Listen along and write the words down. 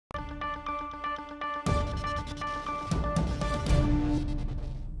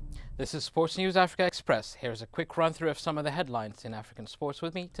This is Sports News Africa Express. Here's a quick run-through of some of the headlines in African sports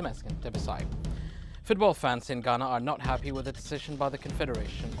with me, Temesgen Debesai. Football fans in Ghana are not happy with the decision by the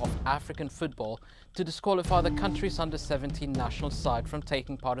Confederation of African Football to disqualify the country's under-17 national side from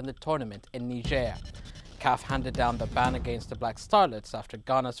taking part in the tournament in Niger. CAF handed down the ban against the Black Starlets after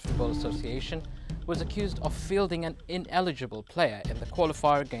Ghana's Football Association was accused of fielding an ineligible player in the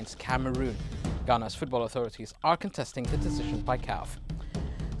qualifier against Cameroon. Ghana's football authorities are contesting the decision by CAF.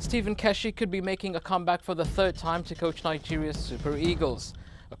 Stephen Keshi could be making a comeback for the third time to coach Nigeria's Super Eagles.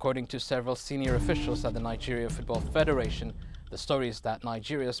 According to several senior officials at the Nigeria Football Federation, the story is that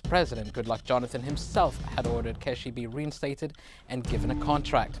Nigeria's president, Goodluck Jonathan himself, had ordered Keshi be reinstated and given a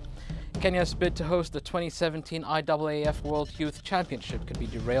contract. Kenya's bid to host the 2017 IAAF World Youth Championship could be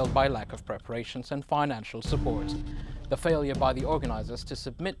derailed by lack of preparations and financial support. The failure by the organizers to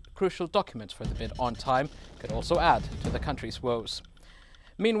submit crucial documents for the bid on time could also add to the country's woes.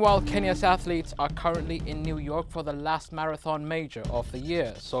 Meanwhile, Kenya's athletes are currently in New York for the last marathon major of the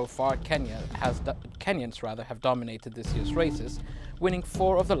year. So far, Kenyans have dominated this year's races, winning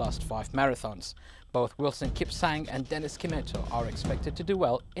 4 of the last 5 marathons. Both Wilson Kipsang and Dennis Kimeto are expected to do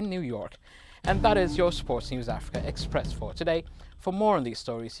well in New York. And that is your Sports News Africa Express for today. For more on these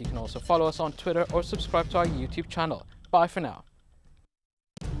stories, you can also follow us on Twitter or subscribe to our YouTube channel. Bye for now.